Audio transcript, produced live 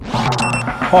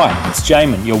Hi, it's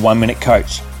Jaemin, your 1 Minute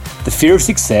Coach. The fear of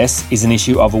success is an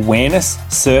issue of awareness,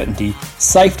 certainty,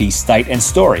 safety, state and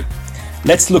story.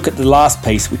 Let's look at the last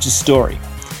piece, which is story.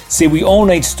 See, we all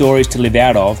need stories to live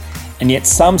out of, and yet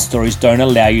some stories don't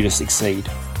allow you to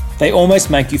succeed. They almost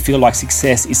make you feel like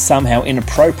success is somehow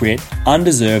inappropriate,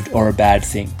 undeserved or a bad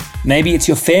thing. Maybe it's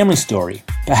your family story.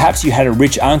 Perhaps you had a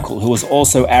rich uncle who was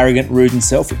also arrogant, rude and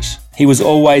selfish. He was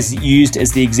always used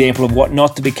as the example of what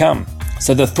not to become.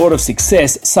 So the thought of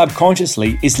success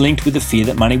subconsciously is linked with the fear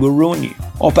that money will ruin you.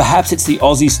 Or perhaps it's the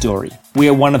Aussie story. We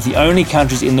are one of the only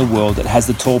countries in the world that has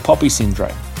the tall poppy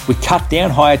syndrome. We cut down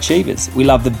high achievers. We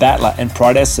love the battler and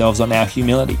pride ourselves on our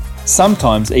humility.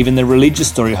 Sometimes even the religious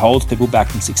story holds people back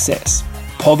from success.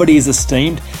 Poverty is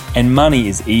esteemed and money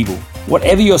is evil.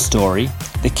 Whatever your story,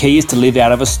 the key is to live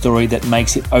out of a story that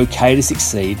makes it okay to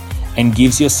succeed and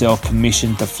gives yourself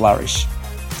permission to flourish.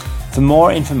 For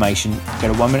more information, go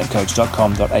to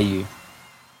oneminutecoach.com.au.